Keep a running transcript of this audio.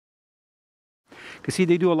Because see,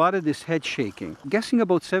 they do a lot of this head shaking. I'm guessing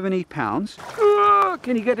about 7, 8 pounds.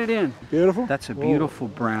 Can you get it in? Beautiful. That's a beautiful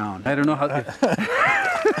brown. I don't know how.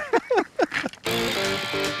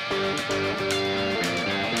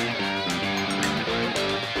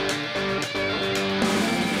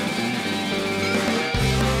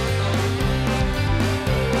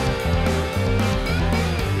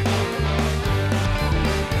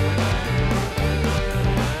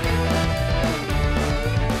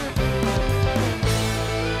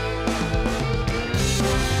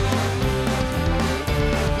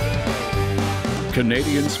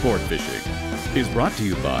 Canadian Sport Fishing is brought to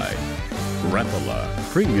you by Rapala,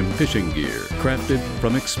 premium fishing gear crafted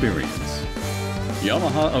from experience.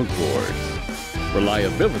 Yamaha Outboards,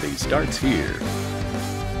 reliability starts here.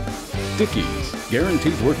 Dickies,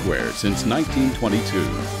 guaranteed workwear since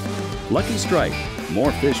 1922. Lucky Strike,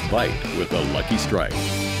 more fish bite with a Lucky Strike.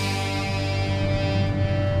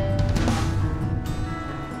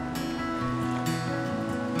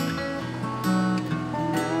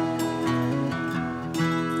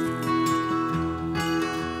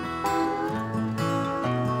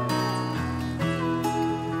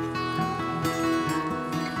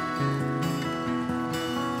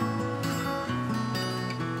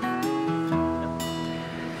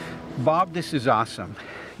 Bob, this is awesome.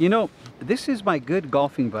 You know, this is my good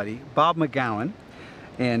golfing buddy, Bob McGeown,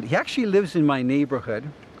 and he actually lives in my neighborhood.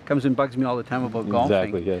 Comes and bugs me all the time about golfing.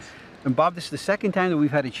 Exactly, yes. And Bob, this is the second time that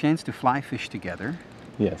we've had a chance to fly fish together.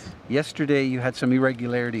 Yes. Yesterday you had some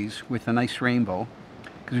irregularities with a nice rainbow,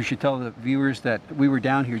 because we should tell the viewers that we were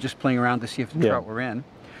down here just playing around to see if the trout were in.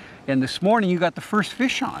 And this morning you got the first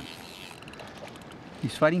fish on.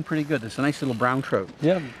 He's fighting pretty good. It's a nice little brown trout.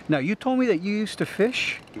 Yeah. Now, you told me that you used to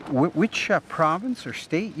fish. Which province or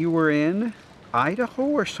state you were in? Idaho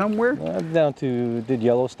or somewhere? Down to, did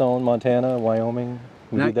Yellowstone, Montana, Wyoming.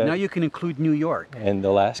 Now you can include New York. And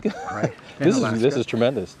Alaska. Right. This is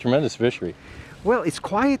tremendous. Tremendous fishery. Well, it's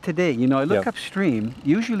quiet today. You know, I look upstream.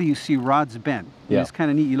 Usually you see rods bent. And it's kind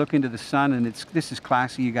of neat. You look into the sun and this is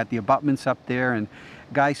classy. You got the abutments up there and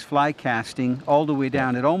guys fly casting all the way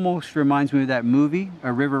down. It almost reminds me of that movie,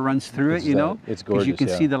 A River Runs Through It, you know? It's gorgeous, you can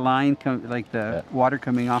see the line, like the water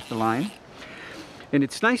coming off the line. And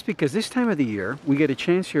it's nice because this time of the year, we get a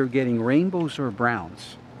chance here of getting rainbows or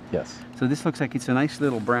browns. Yes. So this looks like it's a nice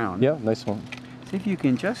little brown. Yeah, nice one. See if you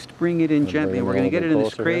can just bring it in gently. We're going to get it in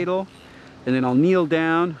this cradle, and then I'll kneel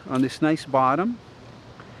down on this nice bottom.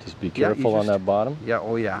 Just be careful on that bottom. Yeah,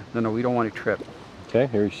 oh yeah. No, we don't want to trip. Okay,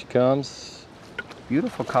 here she comes.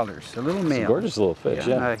 Beautiful colors. A little male. Gorgeous little fish,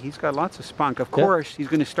 He's got lots of spunk. Of course, he's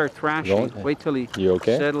going to start thrashing. Wait till he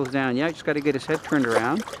settles down. Yeah, just got to get his head turned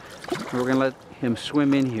around. And we're going to let him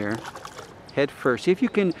swim in here, head first. See if you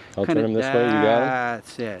can I'll turn him this way. You got him?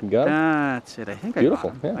 That's it. You got him? That's it. I think I got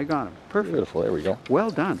him. Yeah. I got him. Perfect. Beautiful. There we go.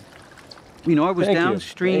 Well done. You know, I was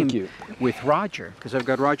downstream with Roger, because I've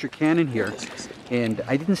got Roger Cannon here, and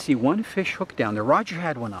I didn't see one fish hook down there. Roger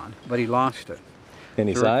had one on, but he lost it.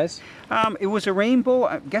 Any size? It was a rainbow,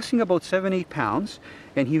 I'm guessing about 7, 8 pounds,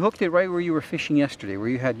 and he hooked it right where you were fishing yesterday, where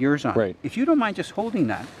you had yours on. Right. If you don't mind just holding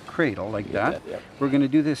that cradle like that, we're going to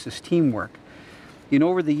do this as teamwork. You know,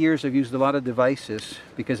 over the years I've used a lot of devices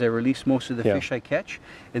because I release most of the fish I catch,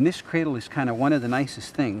 and this cradle is kind of one of the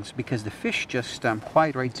nicest things because the fish just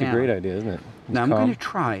quiet right down. It's a great idea, isn't it? Now I'm going to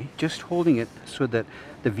try just holding it so that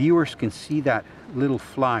the viewers can see that little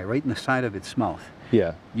fly right in the side of its mouth.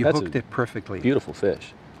 Yeah. You hooked it perfectly. Beautiful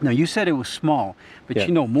fish. Now you said it was small, but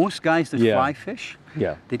you know, most guys that fly fish,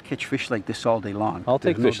 they'd catch fish like this all day long. I'll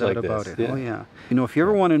take fish like about this. it. Oh yeah. You know, if you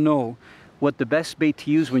ever want to know what the best bait to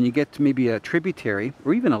use when you get to maybe a tributary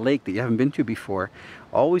or even a lake that you haven't been to before,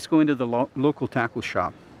 always go into the local tackle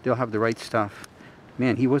shop. They'll have the right stuff.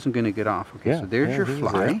 Man, he wasn't going to get off. Okay, so there's your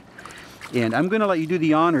fly. And I'm going to let you do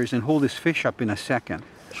the honors and hold this fish up in a second.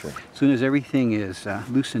 Sure. As soon as everything is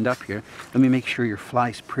loosened up here, let me make sure your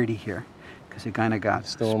fly's pretty here, because it kind of got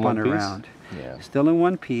spun around. Yeah. Still in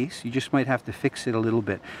one piece. You just might have to fix it a little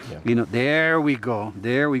bit. You know, there we go.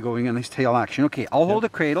 There we go. We got nice tail action. Okay, I'll hold the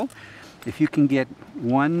cradle. If you can get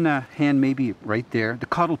one hand maybe right there, the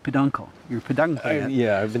coddle peduncle. Your peduncle.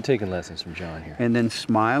 Yeah, I've been taking lessons from John here. And then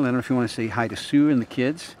smile. I don't know if you want to say hi to Sue and the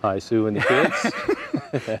kids. Hi, Sue and the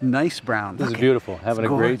kids. Nice brown. This is beautiful. Having a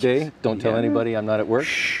great day. Don't tell anybody I'm not at work.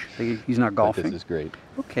 Shh. He's not golfing. But this is great.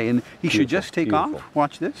 Okay, and he should just take off.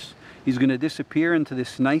 Watch this. He's going to disappear into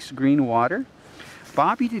this nice green water.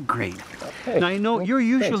 Bobby did great. Hey, now I know you're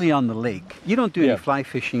usually on the lake. You don't do any fly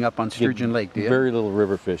fishing up on Sturgeon Lake, do you? Very little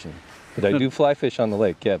river fishing. But I do fly fish on the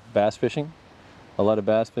lake. Yeah, bass fishing. A lot of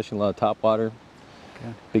bass fishing, a lot of topwater.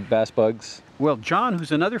 Big bass bugs. Well, John,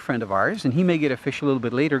 who's another friend of ours, and he may get a fish a little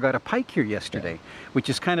bit later, got a pike here yesterday, which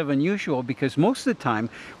is kind of unusual because most of the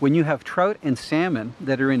time when you have trout and salmon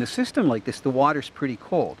that are in a system like this, the water's pretty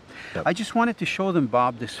cold. Yep. I just wanted to show them,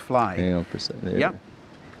 Bob, this fly. Yeah,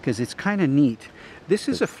 because it's kind of neat. This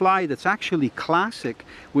is a fly that's actually classic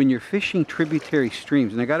when you're fishing tributary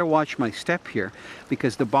streams. And I got to watch my step here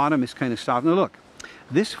because the bottom is kind of soft. Now look,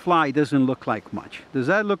 this fly doesn't look like much. Does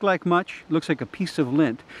that look like much? Looks like a piece of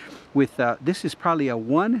lint. With this is probably a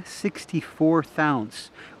 1/64th ounce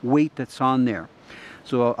weight that's on there.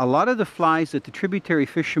 So a lot of the flies that the tributary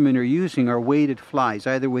fishermen are using are weighted flies,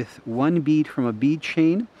 either with one bead from a bead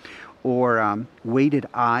chain, or weighted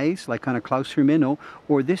eyes like on a Clouser minnow,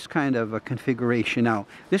 or this kind of a configuration. Now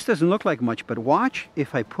this doesn't look like much, but watch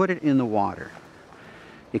if I put it in the water.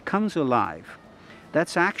 It comes alive.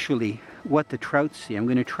 That's actually what the trout see. I'm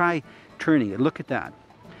going to try turning it. Look at that.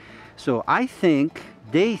 So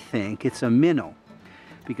they think it's a minnow,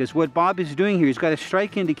 because what Bob is doing here, he's got a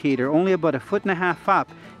strike indicator only about 1.5 feet up,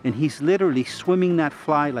 and he's literally swimming that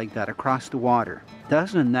fly like that across the water.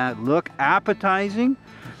 Doesn't that look appetizing?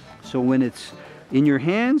 So when it's in your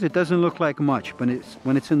hands, it doesn't look like much, but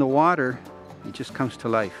when it's in the water, it just comes to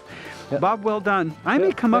life. Yep. Bob, well done. I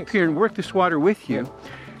may come up here and work this water with you.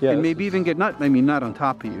 Yeah, and maybe even get not on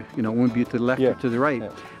top of you, won't be to the left or to the right. Yeah.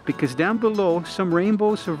 Because down below, some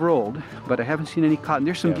rainbows have rolled, but I haven't seen any caught. And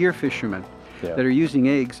there's some gear fishermen that are using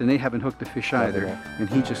eggs, and they haven't hooked a fish either. And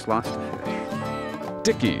he just lost a fish.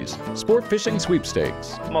 Dickey's Sport Fishing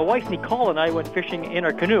Sweepstakes. My wife Nicole and I went fishing in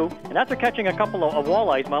our canoe, and after catching a couple of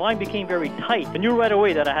walleyes, my line became very tight. I knew right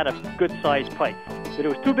away that I had a good-sized pike. But it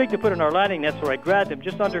was too big to put in our landing net, so I grabbed him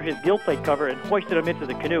just under his gill plate cover and hoisted him into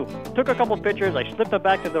the canoe. Took a couple pictures, I slipped him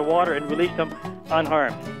back to the water and released him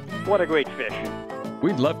unharmed. What a great fish.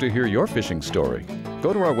 We'd love to hear your fishing story.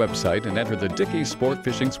 Go to our website and enter the Dickey's Sport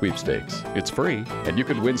Fishing Sweepstakes. It's free, and you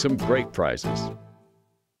could win some great prizes.